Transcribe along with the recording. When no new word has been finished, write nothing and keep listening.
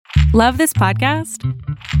Love this podcast?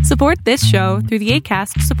 Support this show through the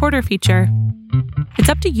Acast supporter feature. It's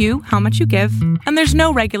up to you how much you give, and there's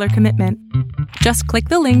no regular commitment. Just click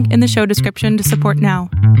the link in the show description to support now.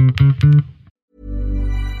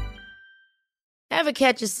 Ever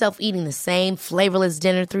catch yourself eating the same flavorless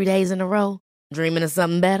dinner 3 days in a row? Dreaming of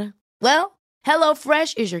something better? Well,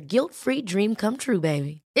 HelloFresh is your guilt-free dream come true,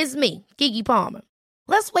 baby. It's me, Keke Palmer.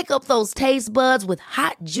 Let's wake up those taste buds with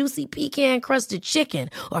hot, juicy pecan-crusted chicken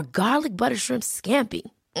or garlic butter shrimp scampi.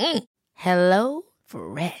 Hello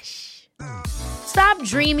Fresh. Stop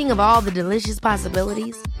dreaming of all the delicious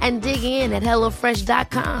possibilities and dig in at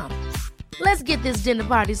HelloFresh.com. Let's get this dinner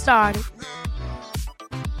party started.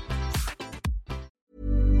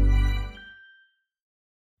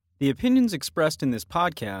 The opinions expressed in this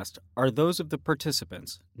podcast are those of the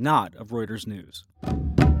participants, not of Reuters News.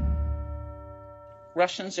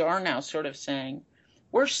 Russians are now sort of saying,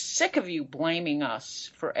 we're sick of you blaming us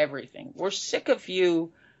for everything. We're sick of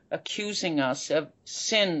you accusing us of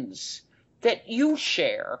sins that you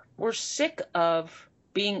share. We're sick of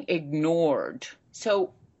being ignored.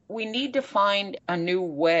 So we need to find a new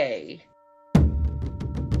way.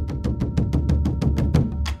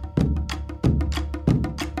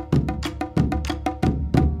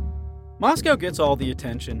 Moscow gets all the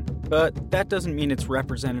attention, but that doesn't mean it's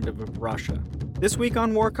representative of Russia. This week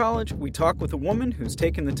on War College, we talk with a woman who's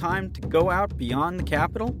taken the time to go out beyond the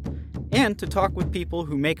capital and to talk with people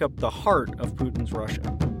who make up the heart of Putin's Russia.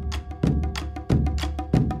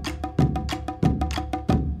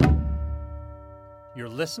 You're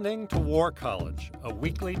listening to War College, a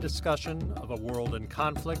weekly discussion of a world in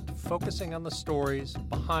conflict focusing on the stories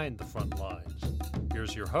behind the front lines.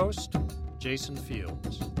 Here's your host, Jason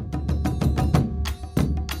Fields.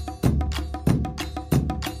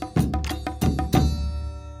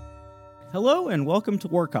 Hello and welcome to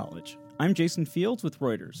War College. I'm Jason Fields with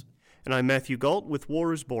Reuters. And I'm Matthew Galt with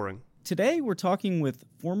War is Boring. Today we're talking with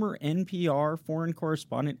former NPR foreign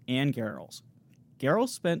correspondent Anne Garrels. Garrels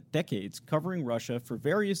spent decades covering Russia for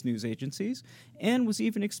various news agencies and was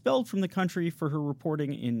even expelled from the country for her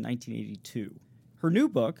reporting in 1982. Her new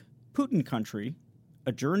book, Putin Country,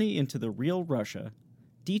 A Journey into the Real Russia,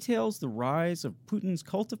 details the rise of Putin's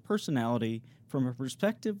cult of personality from a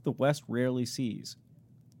perspective the West rarely sees.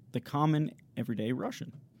 The common, everyday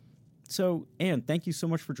Russian. So, Anne, thank you so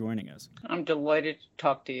much for joining us. I'm delighted to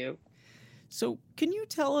talk to you. So, can you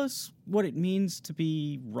tell us what it means to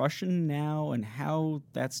be Russian now and how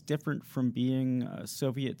that's different from being a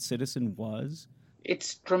Soviet citizen was?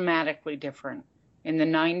 It's dramatically different. In the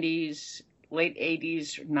 90s, late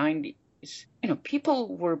 80s, or 90s,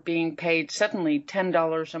 people were being paid suddenly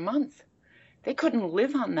 $10 a month. They couldn't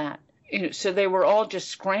live on that. So they were all just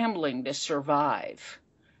scrambling to survive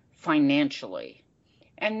financially.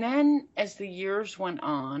 And then as the years went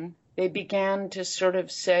on, they began to sort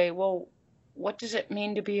of say, well, what does it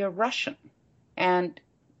mean to be a Russian? And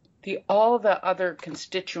all the other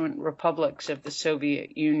constituent republics of the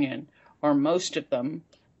Soviet Union, or most of them,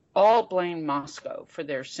 all blamed Moscow for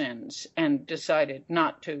their sins and decided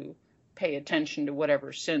not to pay attention to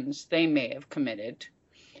whatever sins they may have committed.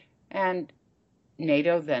 And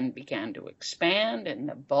NATO then began to expand, and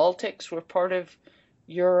the Baltics were part of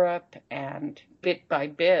Europe, and bit by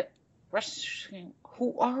bit, Russia,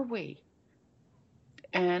 who are we?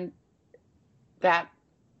 And that,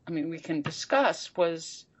 we can discuss,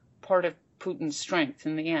 was part of Putin's strength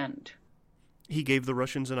in the end. He gave the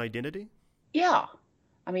Russians an identity? Yeah.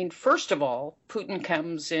 First of all, Putin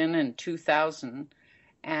comes in 2000,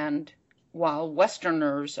 and while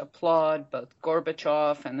Westerners applaud both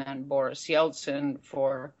Gorbachev and then Boris Yeltsin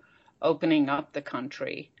for opening up the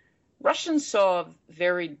country, Russians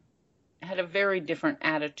had a very different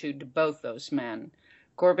attitude to both those men.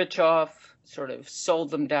 Gorbachev sort of sold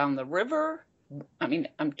them down the river.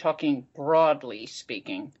 I'm talking broadly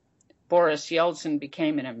speaking. Boris Yeltsin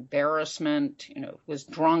became an embarrassment, was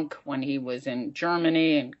drunk when he was in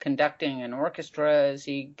Germany and conducting an orchestra as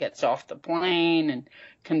he gets off the plane and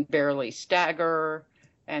can barely stagger,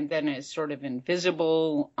 and then is sort of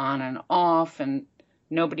invisible on and off, and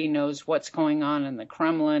nobody knows what's going on in the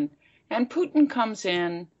Kremlin. And Putin comes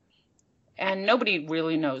in, and nobody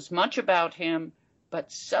really knows much about him,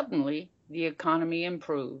 but suddenly the economy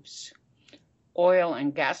improves. Oil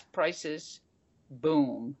and gas prices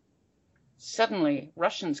boom. Suddenly,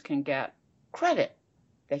 Russians can get credit.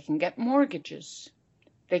 They can get mortgages.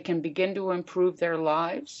 They can begin to improve their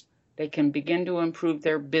lives. They can begin to improve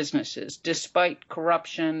their businesses, despite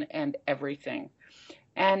corruption and everything.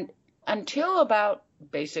 And until about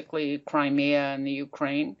basically Crimea and the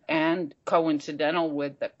Ukraine, and coincidental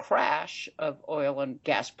with the crash of oil and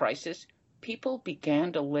gas prices, people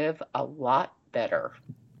began to live a lot better.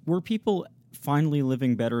 Were people finally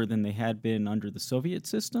living better than they had been under the Soviet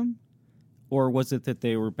system? Or was it that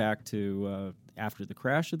they were back to after the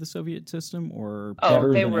crash of the Soviet system, or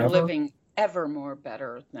better they than were ever? living ever more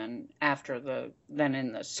better than than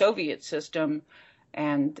in the Soviet system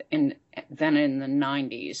and then in the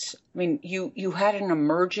 90s. I mean, you had an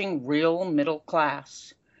emerging real middle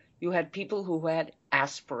class. You had people who had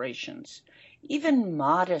aspirations, even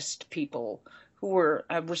modest people who were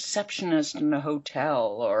a receptionist in a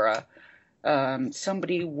hotel or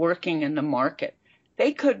somebody working in the market.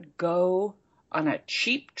 They could go on a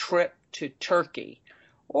cheap trip to Turkey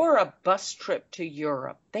or a bus trip to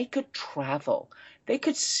Europe. They could travel. They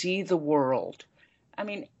could see the world. I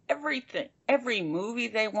mean, everything, every movie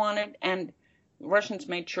they wanted, and the Russians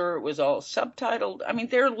made sure it was all subtitled. I mean,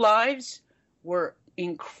 their lives were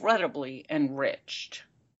incredibly enriched.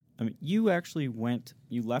 I mean, you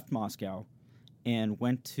left Moscow and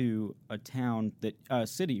went to a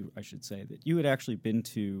city, I should say, that you had actually been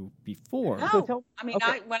to before. No, I mean,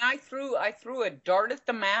 okay. I threw a dart at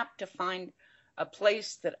the map to find a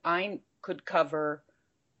place that I could cover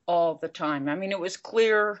all the time. I mean, it was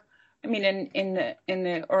clear. I mean, in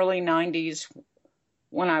the early 90s,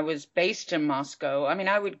 when I was based in Moscow, I mean,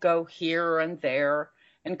 I would go here and there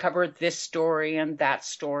and cover this story and that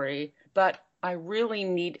story. But I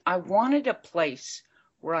wanted a place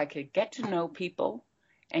where I could get to know people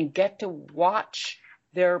and get to watch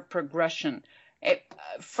their progression.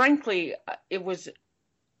 Frankly, it was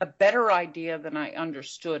a better idea than I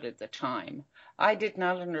understood at the time. I did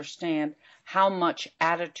not understand how much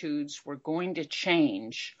attitudes were going to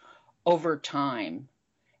change over time.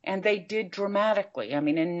 And they did dramatically. I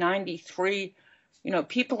mean, in 93,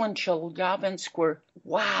 people in Chelyabinsk were,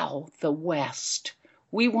 wow, the West.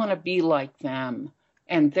 We want to be like them.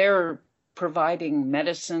 And they're providing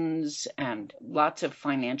medicines and lots of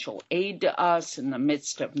financial aid to us in the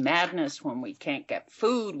midst of madness when we can't get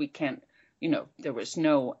food, we can't, there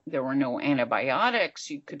were no antibiotics.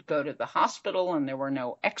 You could go to the hospital and there were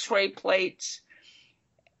no x-ray plates.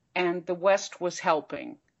 And the West was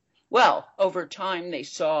helping. Well, over time they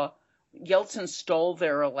saw Yeltsin stole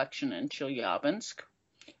their election in Chelyabinsk.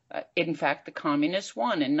 In fact, the communists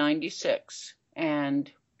won in 96. And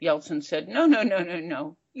Yeltsin said, no,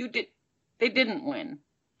 they didn't win.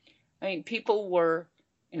 I mean, people were,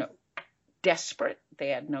 desperate. They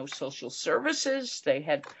had no social services.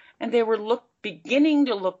 And they were beginning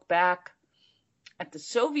to look back at the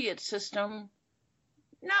Soviet system,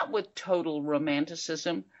 not with total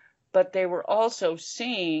romanticism, but they were also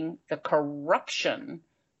seeing the corruption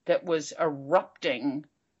that was erupting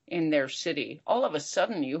in their city. All of a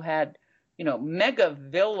sudden, you had, mega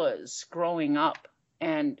villas growing up.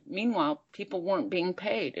 And meanwhile, people weren't being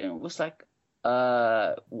paid. And it was like,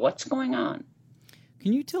 what's going on?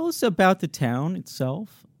 Can you tell us about the town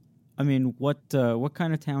itself? I mean, what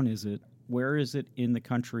kind of town is it? Where is it in the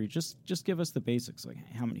country? Just give us the basics. Like,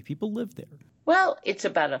 how many people live there? Well, it's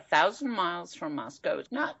about 1,000 miles from Moscow.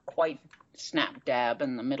 It's not quite snap dab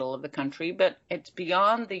in the middle of the country, but it's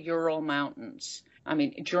beyond the Ural Mountains. I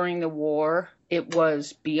mean, during the war, it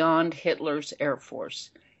was beyond Hitler's Air Force.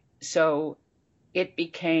 So it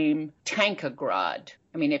became Tankograd.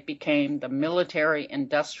 I mean, it became the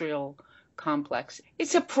military-industrial complex.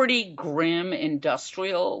 It's a pretty grim,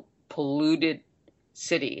 industrial, polluted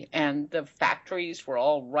city. And the factories were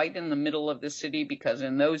all right in the middle of the city because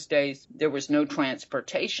in those days there was no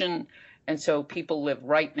transportation. And so people live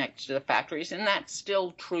right next to the factories. And that's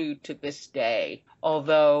still true to this day,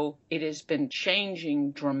 although it has been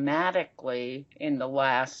changing dramatically in the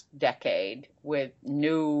last decade with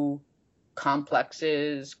new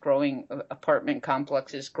apartment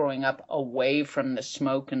complexes growing up away from the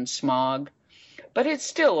smoke and smog. But it's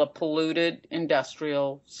still a polluted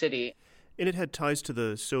industrial city. And it had ties to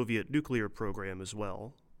the Soviet nuclear program as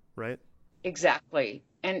well, right? Exactly.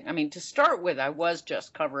 And I mean, to start with, I was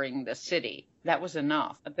just covering the city. That was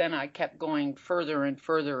enough. But then I kept going further and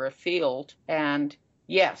further afield. And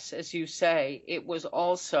yes, as you say, it was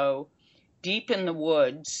also deep in the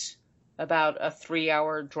woods, about a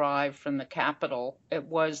 3-hour drive from the capital. It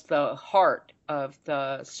was the heart of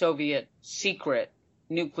the Soviet secret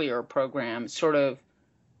nuclear program, sort of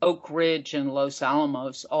Oak Ridge and Los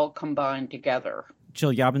Alamos all combined together.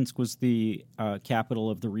 Chelyabinsk was the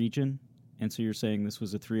capital of the region, and so you're saying this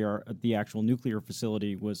was the actual nuclear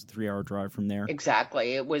facility was a 3-hour drive from there?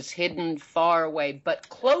 Exactly. It was hidden far away, but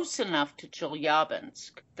close enough to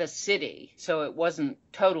Chelyabinsk, the city, so it wasn't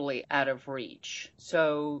totally out of reach.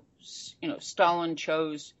 So, Stalin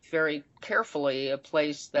chose very carefully a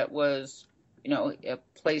place that was, a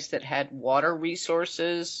place that had water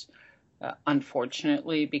resources,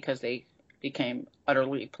 unfortunately, because they became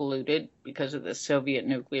utterly polluted because of the Soviet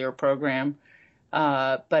nuclear program.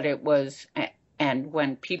 But it was, and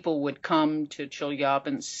when people would come to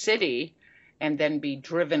Chelyabinsk city and then be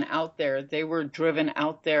driven out there, they were driven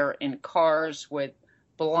out there in cars with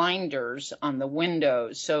blinders on the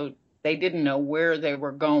windows, so they didn't know where they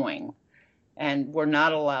were going and were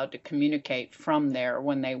not allowed to communicate from there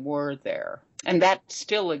when they were there. And that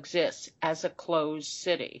still exists as a closed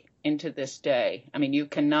city into this day. I mean, you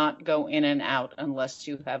cannot go in and out unless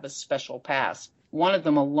you have a special pass. One of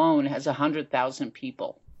them alone has 100,000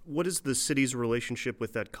 people. What is the city's relationship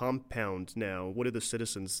with that compound now? What do the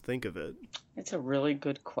citizens think of it? It's a really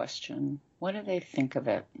good question. What do they think of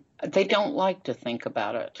it? They don't like to think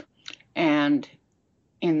about it. And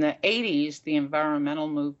in the 80s, the environmental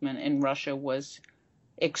movement in Russia was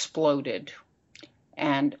exploded.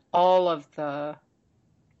 And all of the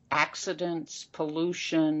accidents,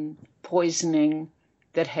 pollution, poisoning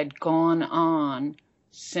that had gone on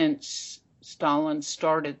since Stalin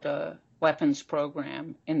started the weapons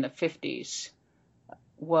program in the 50s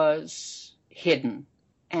was hidden.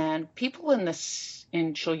 And people in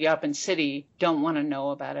Chelyabinsk city don't want to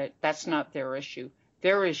know about it. That's not their issue.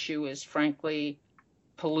 Their issue is, frankly,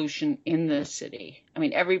 pollution in the city. I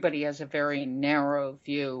mean, everybody has a very narrow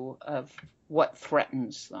view of what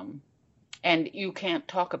threatens them. And you can't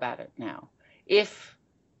talk about it now. If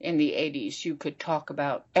in the 80s you could talk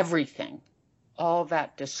about everything, all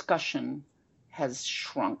that discussion has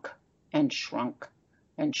shrunk and shrunk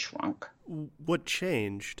and shrunk. What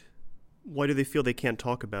changed? Why do they feel they can't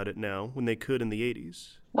talk about it now when they could in the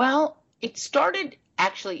 80s? Well, it started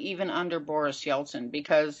actually even under Boris Yeltsin,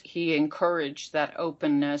 because he encouraged that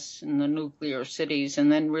openness in the nuclear cities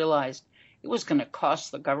and then realized it was going to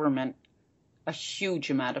cost the government a huge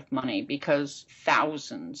amount of money, because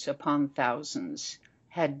thousands upon thousands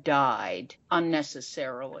had died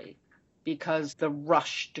unnecessarily because the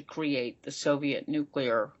rush to create the Soviet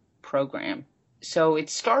nuclear program. So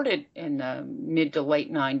it started in the mid to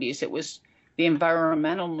late 90s. It was the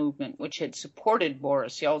environmental movement, which had supported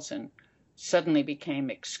Boris Yeltsin, suddenly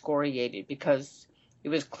became excoriated because it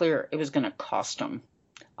was clear it was going to cost him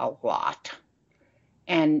a lot.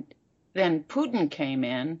 And then Putin came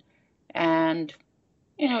in, and,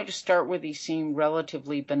 to start with, he seemed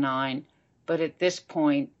relatively benign. But at this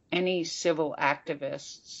point, any civil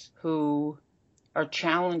activists who are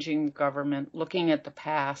challenging the government, looking at the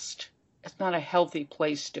past, it's not a healthy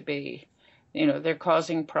place to be. They're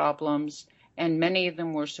causing problems, and many of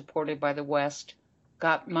them were supported by the West,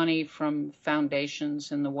 got money from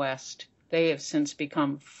foundations in the West. They have since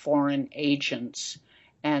become foreign agents.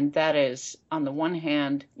 And that is, on the one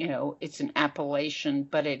hand, it's an appellation,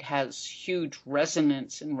 but it has huge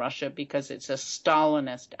resonance in Russia because it's a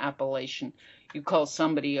Stalinist appellation. You call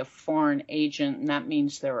somebody a foreign agent, and that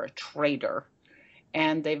means they're a traitor.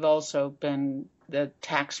 And they've also been, the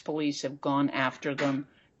tax police have gone after them.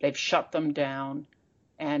 They've shut them down.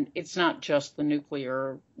 And it's not just the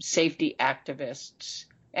nuclear safety activists.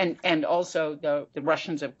 And also the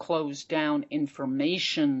Russians have closed down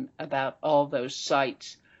information about all those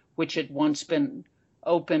sites, which had once been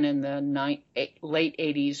open in the late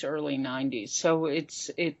 80s, early 90s. So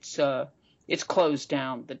it's closed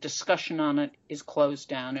down. The discussion on it is closed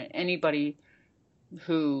down. And anybody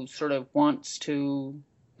who sort of wants to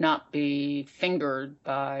not be fingered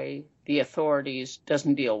by the authorities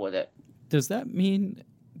doesn't deal with it. Does that mean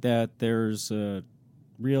that there's a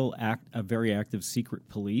very active secret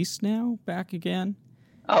police now back again?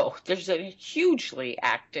 Oh, there's a hugely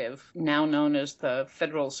active, now known as the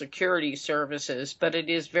Federal Security Services, but it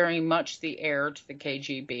is very much the heir to the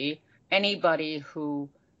KGB. Anybody who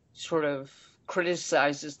sort of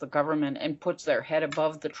criticizes the government and puts their head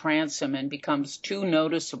above the transom and becomes too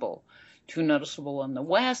noticeable in the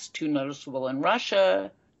West, too noticeable in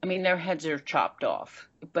Russia, I mean, their heads are chopped off.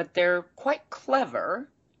 But they're quite clever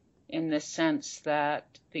in the sense that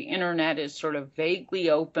the internet is sort of vaguely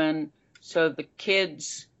open, so the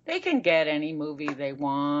kids, they can get any movie they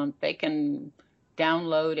want, they can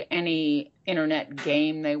download any internet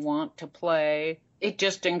game they want to play. It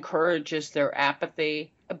just encourages their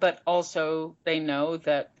apathy, but also they know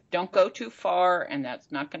that don't go too far, and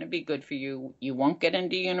that's not going to be good for you. You won't get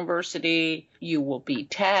into university, you will be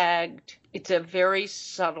tagged. It's a very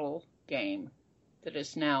subtle game that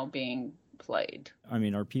is now being played. I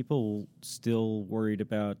mean, are people still worried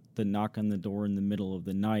about the knock on the door in the middle of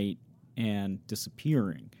the night and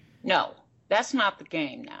disappearing? No, that's not the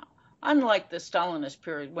game now. Unlike the Stalinist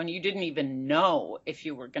period, when you didn't even know if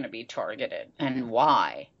you were going to be targeted and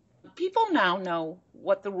why. People now know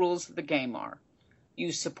what the rules of the game are.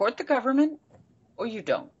 You support the government or you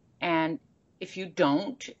don't. And if you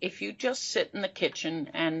don't, if you just sit in the kitchen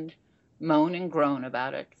and moan and groan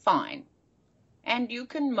about it, fine. And you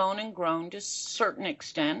can moan and groan to a certain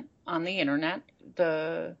extent on the internet.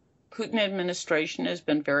 The Putin administration has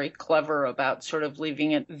been very clever about sort of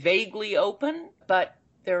leaving it vaguely open, but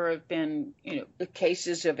there have been,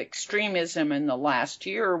 cases of extremism in the last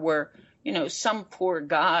year where, some poor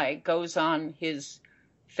guy goes on his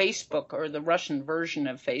Facebook or the Russian version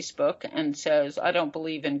of Facebook and says, I don't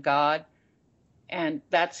believe in God. And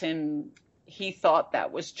he thought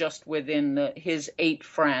that was just within his 8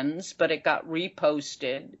 friends, but it got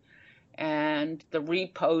reposted, and the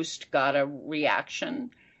repost got a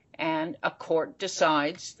reaction, and a court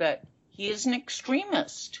decides that he is an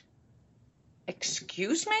extremist.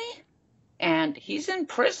 Excuse me? And he's in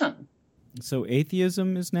prison. So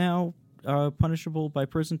atheism is now punishable by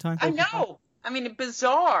prison time? I know. I mean,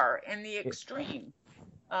 bizarre in the extreme.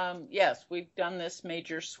 Yes, we've done this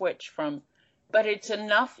major switch but it's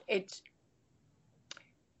enough.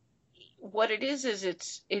 What it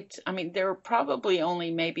is I mean, there are probably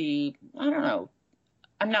only maybe, I don't know,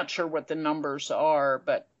 I'm not sure what the numbers are,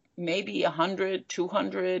 but maybe 100,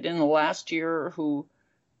 200 in the last year who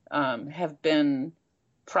have been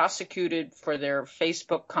prosecuted for their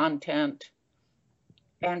Facebook content.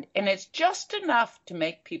 And it's just enough to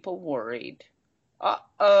make people worried.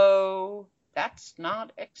 Uh-oh, that's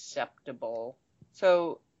not acceptable.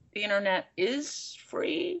 So the internet is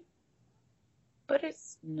free, but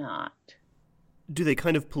it's not. Do they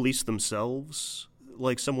kind of police themselves?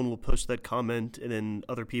 Like, someone will post that comment, and then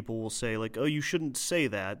other people will say, like, oh, you shouldn't say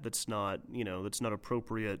that. That's not, that's not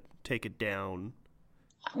appropriate. Take it down.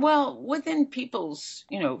 Well, within people's,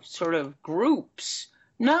 sort of groups,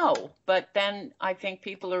 no. But then I think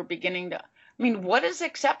people are beginning to, what is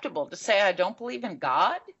acceptable? To say I don't believe in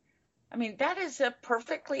God? That is a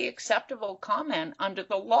perfectly acceptable comment under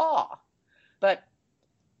the law. But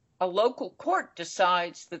a local court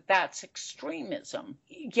decides that that's extremism.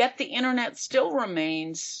 Yet the internet still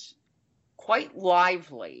remains quite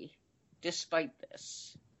lively despite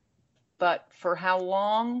this. But for how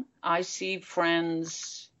long, I see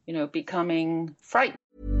friends, becoming frightened.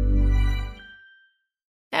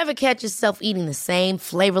 Ever catch yourself eating the same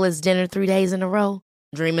flavorless dinner 3 days in a row?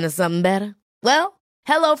 Dreaming of something better? Well,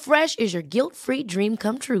 HelloFresh is your guilt-free dream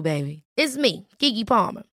come true, baby. It's me, Keke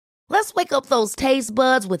Palmer. Let's wake up those taste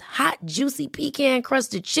buds with hot, juicy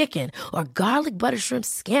pecan-crusted chicken or garlic butter shrimp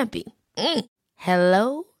scampi.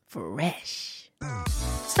 Hello Fresh.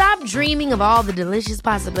 Stop dreaming of all the delicious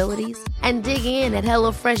possibilities and dig in at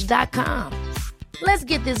HelloFresh.com. Let's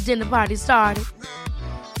get this dinner party started.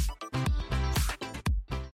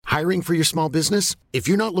 Hiring for your small business? If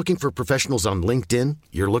you're not looking for professionals on LinkedIn,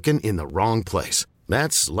 you're looking in the wrong place.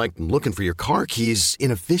 That's like looking for your car keys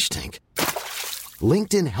in a fish tank.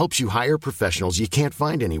 LinkedIn helps you hire professionals you can't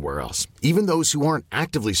find anywhere else, even those who aren't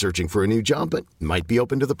actively searching for a new job but might be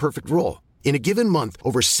open to the perfect role. In a given month,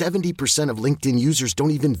 over 70% of LinkedIn users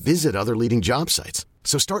don't even visit other leading job sites.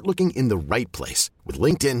 So start looking in the right place. With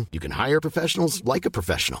LinkedIn, you can hire professionals like a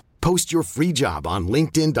professional. Post your free job on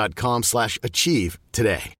linkedin.com/achieve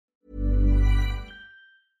today.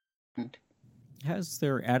 Has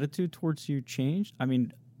their attitude towards you changed?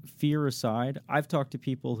 Fear aside, I've talked to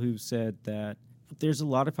people who said that there's a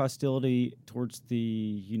lot of hostility towards the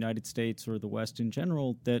United States or the West in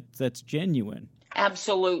general that's genuine.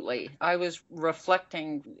 Absolutely. I was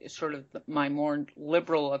reflecting sort of my more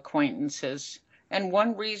liberal acquaintances. And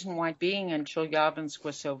one reason why being in Chelyabinsk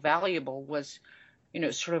was so valuable was,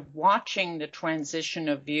 sort of watching the transition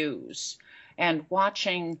of views and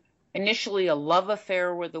watching initially a love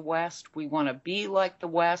affair with the West. We want to be like the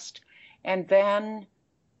West. And then,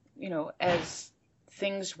 as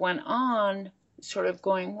things went on, sort of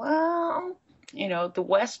going, well, the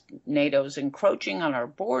West, NATO's encroaching on our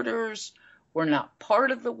borders. We're not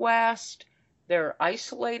part of the West. They're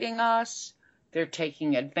isolating us. They're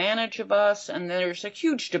taking advantage of us. And there's a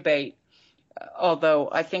huge debate, although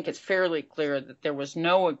I think it's fairly clear that there was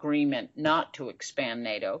no agreement not to expand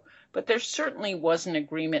NATO. But there certainly was an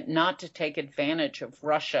agreement not to take advantage of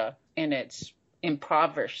Russia in its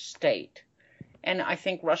impoverished state. And I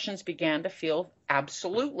think Russians began to feel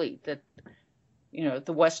absolutely that,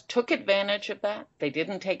 the West took advantage of that. They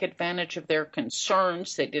didn't take advantage of their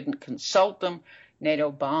concerns. They didn't consult them.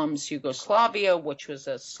 NATO bombs Yugoslavia, which was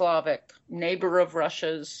a Slavic neighbor of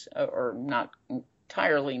Russia's, or not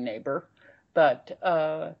entirely neighbor, but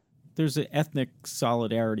there's an ethnic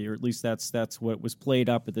solidarity, or at least that's what was played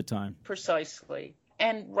up at the time. Precisely.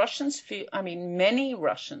 And Russians feel, many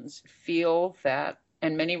Russians feel that,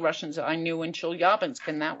 and many Russians I knew in Chelyabinsk,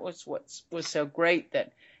 and that was what was so great,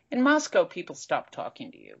 that In Moscow, people stopped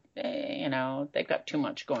talking to you. They've got too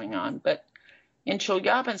much going on. But in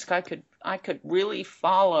Chelyabinsk, I could really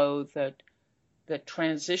follow the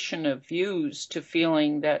transition of views to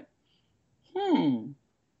feeling that,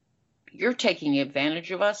 you're taking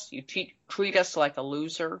advantage of us. You treat us like a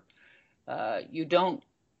loser. You don't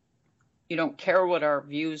care what our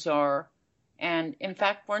views are. And in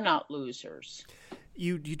fact, we're not losers.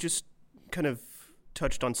 You just kind of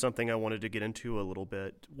touched on something I wanted to get into a little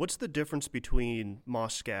bit. What's the difference between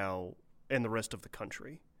Moscow and the rest of the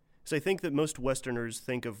country? Because I think that most Westerners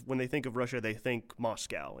when they think of Russia, they think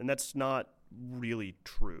Moscow, and that's not really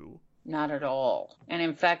true. Not at all. And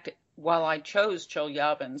in fact, while I chose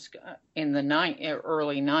Chelyabinsk in the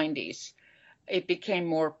early 90s, it became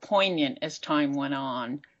more poignant as time went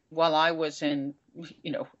on. While I was in,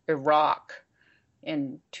 Iraq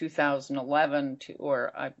in 2011,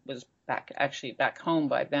 or I was back home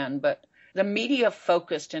by then, but the media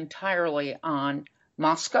focused entirely on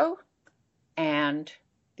Moscow and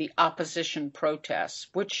the opposition protests,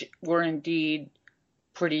 which were indeed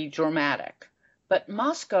pretty dramatic. But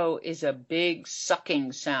Moscow is a big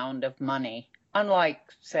sucking sound of money, unlike,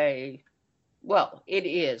 say, it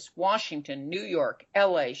is Washington, New York,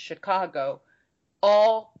 LA, Chicago,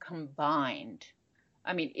 all combined.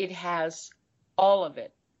 I mean, it has all of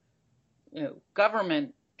it.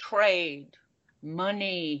 Government, trade,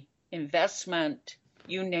 money, investment,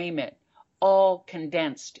 you name it, all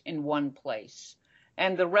condensed in one place.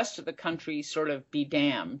 And the rest of the country sort of be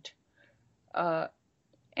damned.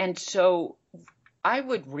 And so I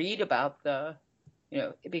would read about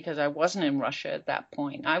because I wasn't in Russia at that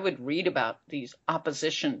point, I would read about these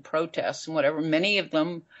opposition protests and whatever. Many of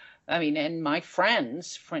them, and my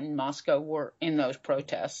friends from Moscow were in those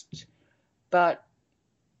protests. But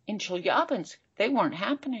in Chelyabinsk, they weren't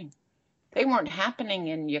happening. They weren't happening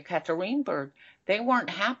in Yekaterinburg. They weren't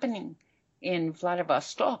happening in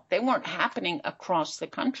Vladivostok. They weren't happening across the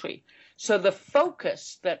country. So the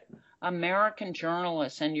focus that American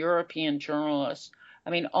journalists and European journalists,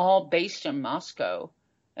 all based in Moscow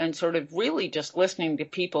and sort of really just listening to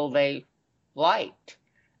people they liked.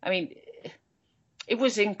 It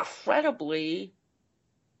was incredibly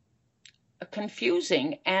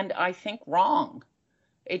confusing and I think wrong.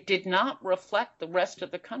 It did not reflect the rest of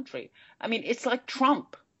the country. It's like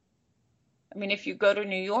Trump. If you go to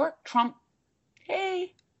New York, Trump,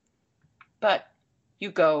 hey, but you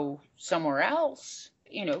go somewhere else,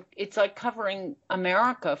 it's like covering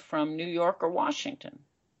America from New York or Washington.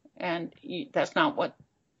 And that's not what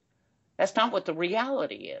the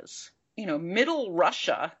reality is. Middle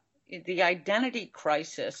Russia, the identity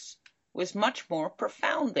crisis was much more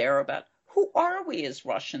profound there about who are we as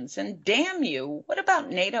Russians? And damn you, what about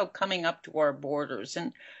NATO coming up to our borders?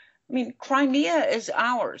 And Crimea is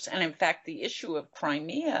ours. And in fact, the issue of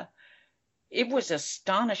Crimea, it was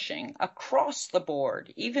astonishing across the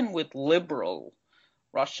board, even with liberal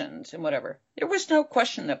Russians and whatever. There was no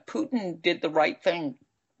question that Putin did the right thing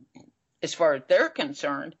as far as they're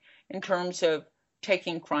concerned in terms of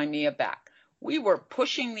taking Crimea back. We were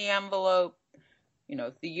pushing the envelope.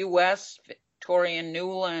 The U.S., Victoria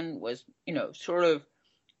Nuland was, sort of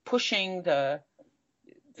pushing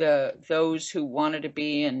those who wanted to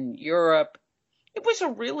be in Europe. It was a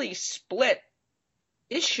really split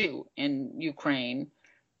issue in Ukraine.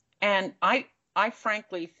 And I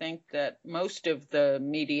frankly think that most of the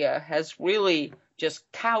media has really just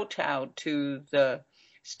kowtowed to the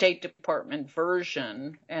State Department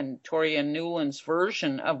version and Victoria Nuland's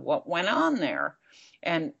version of what went on there.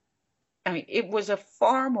 And it was a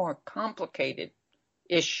far more complicated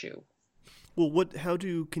issue. Well,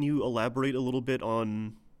 can you elaborate a little bit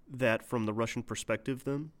on that from the Russian perspective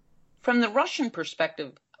then? From the Russian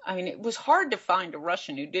perspective, it was hard to find a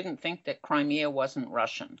Russian who didn't think that Crimea wasn't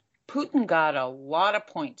Russian. Putin got a lot of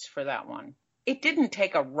points for that one. It didn't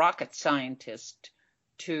take a rocket scientist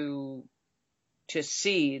to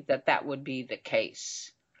see that would be the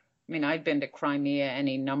case. I'd been to Crimea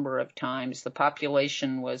any number of times. The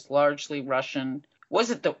population was largely Russian.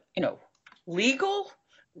 Was it legal?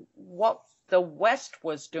 What the West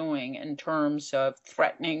was doing in terms of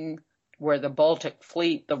threatening where the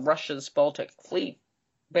Russia's Baltic Fleet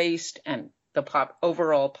based and the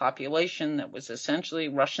overall population that was essentially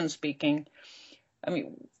Russian-speaking.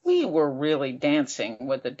 We were really dancing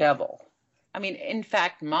with the devil. In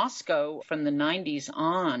fact, Moscow from the 90s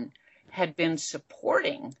on had been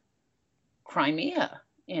supporting Crimea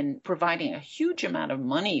in providing a huge amount of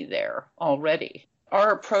money there already.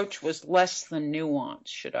 Our approach was less than nuanced,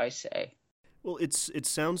 should I say. Well, it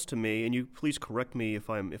sounds to me, and you please correct me if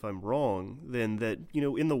I'm wrong, then that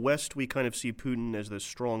in the West we kind of see Putin as the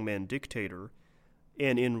strongman dictator,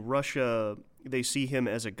 And in Russia, they see him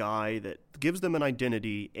as a guy that gives them an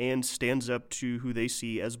identity and stands up to who they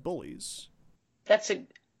see as bullies. That's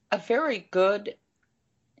a very good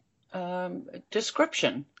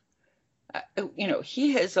description.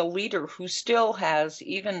 He is a leader who still has,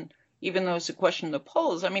 even though it's a question of the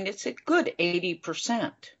polls, I mean, it's a good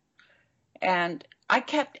 80%. And I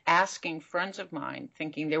kept asking friends of mine,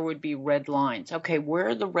 thinking there would be red lines. Okay, where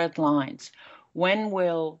are the red lines? When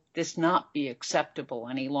will this not be acceptable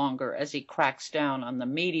any longer as he cracks down on the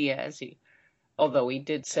media, although he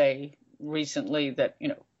did say recently that,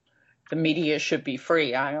 the media should be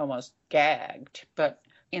free. I almost gagged. But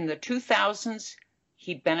in the 2000s,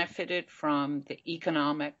 he benefited from the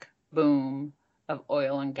economic boom of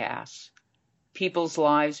oil and gas. People's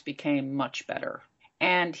lives became much better.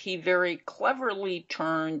 And he very cleverly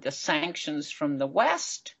turned the sanctions from the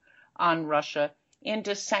West on Russia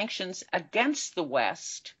into sanctions against the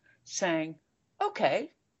West, saying,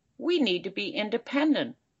 okay, we need to be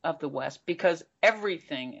independent of the West because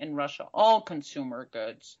everything in Russia, all consumer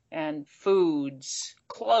goods and foods,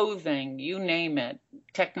 clothing, you name it,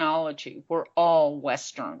 technology, were all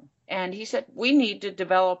Western. And he said, we need to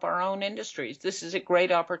develop our own industries. This is a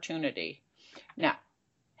great opportunity. Now,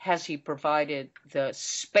 has he provided the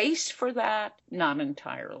space for that? Not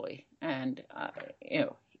entirely. And,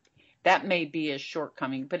 that may be a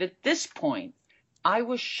shortcoming. But at this point, I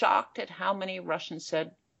was shocked at how many Russians said,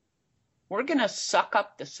 we're going to suck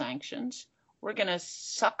up the sanctions. We're going to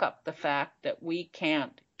suck up the fact that we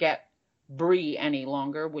can't get brie any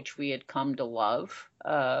longer, which we had come to love.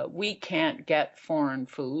 We can't get foreign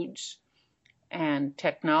foods and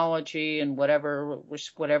technology and whatever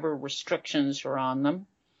restrictions are on them,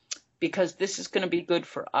 because this is going to be good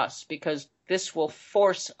for us, because this will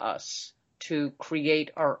force us to create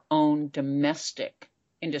our own domestic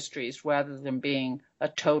industries rather than being a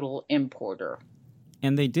total importer.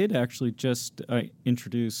 And they did actually just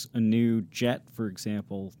introduce a new jet, for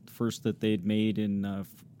example, first that they'd made in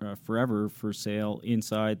forever for sale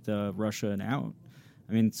inside Russia and out.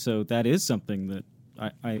 I mean, so that is something that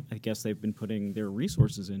I guess they've been putting their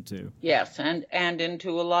resources into. Yes, and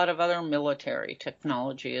into a lot of other military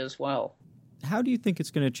technology as well. How do you think it's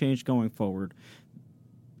going to change going forward?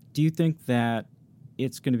 Do you think that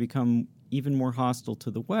it's going to become even more hostile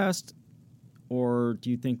to the West, or do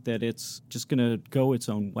you think that it's just going to go its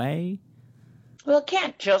own way? Well, it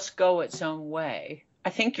can't just go its own way. I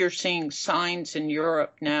think you're seeing signs in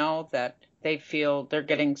Europe now that they feel they're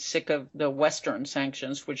getting sick of the Western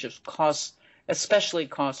sanctions, which has especially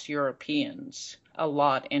cost Europeans a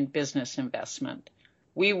lot in business investment.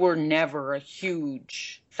 We were never a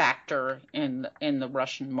huge factor in the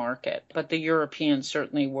Russian market, but the Europeans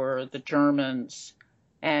certainly were, the Germans.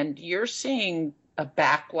 And you're seeing a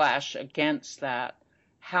backlash against that,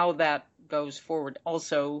 how that goes forward.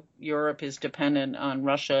 Also, Europe is dependent on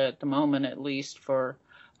Russia at the moment, at least, for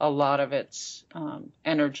a lot of its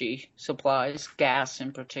energy supplies, gas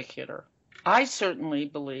in particular. I certainly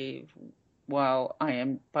believe, while I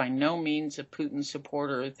am by no means a Putin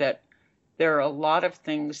supporter, that there are a lot of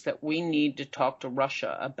things that we need to talk to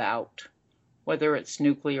Russia about, whether it's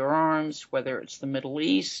nuclear arms, whether it's the Middle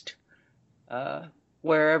East,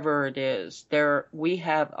 wherever it is. We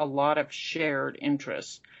have a lot of shared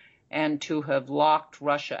interests. And to have locked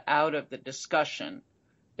Russia out of the discussion,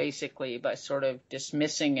 basically by sort of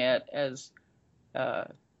dismissing it as, an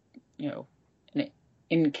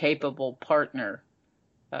incapable partner,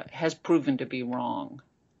 has proven to be wrong.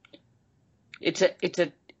 It's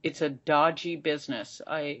a dodgy business.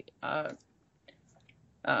 But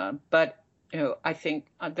I think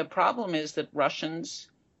the problem is that Russians,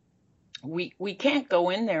 we can't go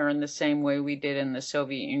in there in the same way we did in the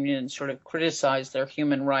Soviet Union and sort of criticize their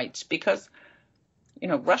human rights, because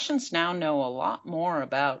Russians now know a lot more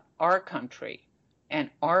about our country and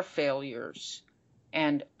our failures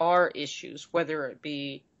and our issues, whether it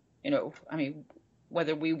be,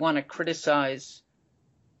 whether we want to criticize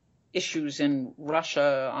issues in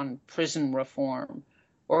Russia on prison reform,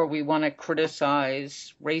 or we want to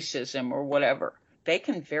criticize racism or whatever. They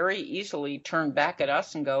can very easily turn back at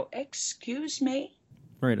us and go, excuse me?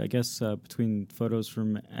 Right, I guess between photos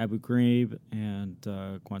from Abu Ghraib and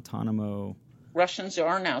Guantanamo. Russians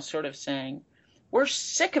are now sort of saying, we're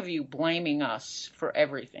sick of you blaming us for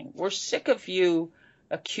everything. We're sick of you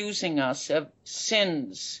accusing us of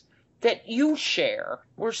sins that you share.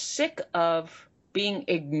 We're sick of being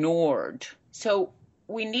ignored. So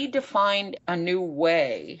we need to find a new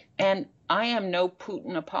way. And I am no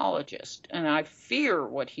Putin apologist, and I fear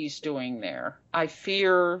what he's doing there. I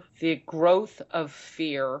fear the growth of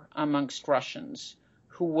fear amongst Russians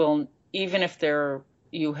who will, even if they're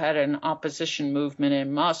you had an opposition movement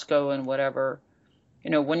in Moscow and whatever.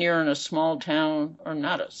 When you're in a small town, or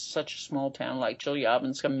not such a small town like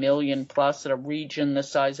Chelyabinsk, 1 million plus, at a region the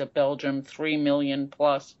size of Belgium, 3 million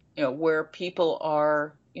plus, where people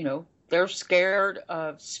are, they're scared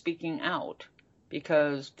of speaking out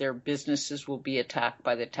because their businesses will be attacked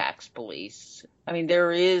by the tax police. I mean,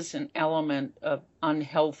 there is an element of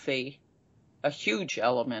a huge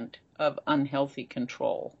element of unhealthy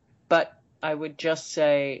control. But I would just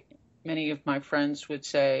say, many of my friends would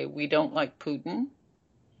say, we don't like Putin,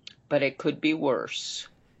 but it could be worse.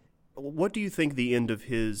 What do you think the end of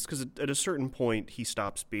his, because at a certain point he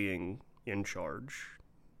stops being in charge.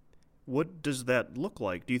 What does that look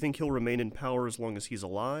like? Do you think he'll remain in power as long as he's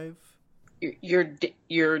alive?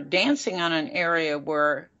 You're dancing on an area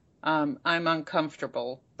where I'm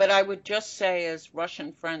uncomfortable. But I would just say, as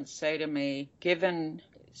Russian friends say to me, given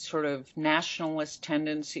sort of nationalist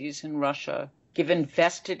tendencies in Russia, given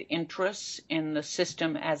vested interests in the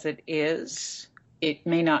system as it is, it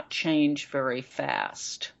may not change very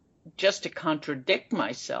fast. Just to contradict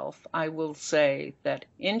myself, I will say that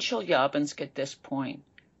in Chelyabinsk at this point,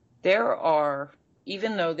 there are,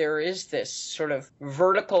 even though there is this sort of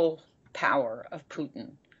vertical power of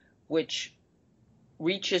Putin, which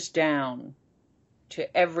reaches down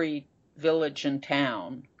to every village and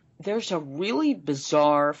town, there's a really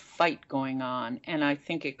bizarre fight going on, and I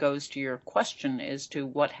think it goes to your question as to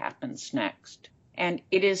what happens next. And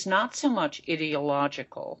it is not so much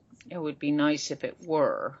ideological. It would be nice if it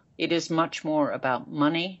were. It is much more about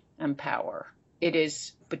money and power. It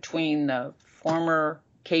is between the former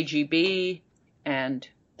KGB and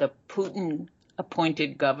the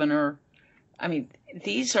Putin-appointed governor. I mean,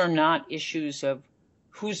 these are not issues of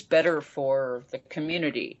who's better for the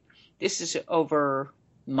community. This is over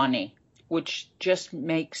money, which just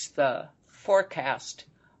makes the forecast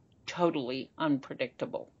totally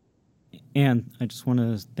unpredictable. And I just want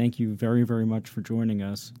to thank you very, very much for joining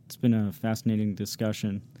us. It's been a fascinating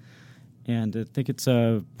discussion, and I think it's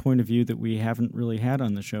a point of view that we haven't really had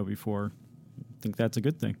on the show before. I think that's a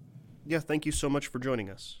good thing. Yeah, thank you so much for joining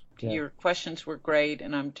us. Yeah. Your questions were great,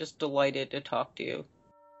 and I'm just delighted to talk to you.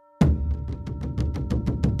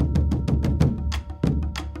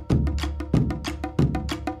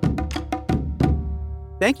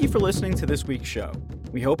 Thank you for listening to this week's show.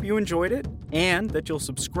 We hope you enjoyed it and that you'll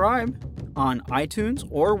subscribe on iTunes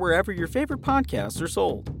or wherever your favorite podcasts are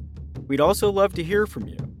sold. We'd also love to hear from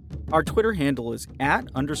you. Our Twitter handle is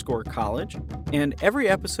 @_college, and every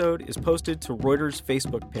episode is posted to Reuters'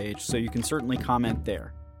 Facebook page, so you can certainly comment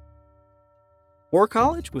there. War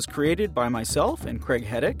College was created by myself and Craig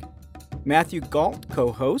Heddick. Matthew Galt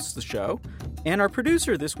co-hosts the show, and our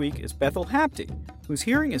producer this week is Bethel Hapty, whose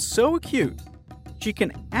hearing is so acute she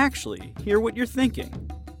can actually hear what you're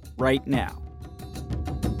thinking right now.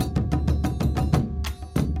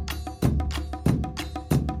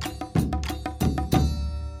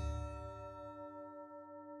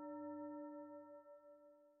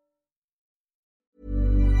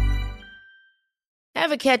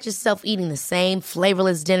 Ever catch yourself eating the same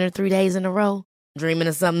flavorless dinner 3 days in a row? Dreaming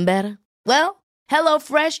of something better? Well,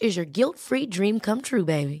 HelloFresh is your guilt-free dream come true,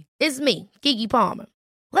 baby. It's me, Keke Palmer.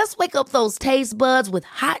 Let's wake up those taste buds with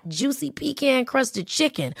hot, juicy pecan-crusted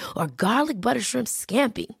chicken or garlic butter shrimp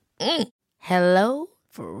scampi. Hello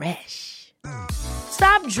Fresh.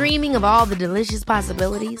 Stop dreaming of all the delicious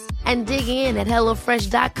possibilities and dig in at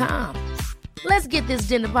HelloFresh.com. Let's get this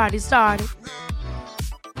dinner party started.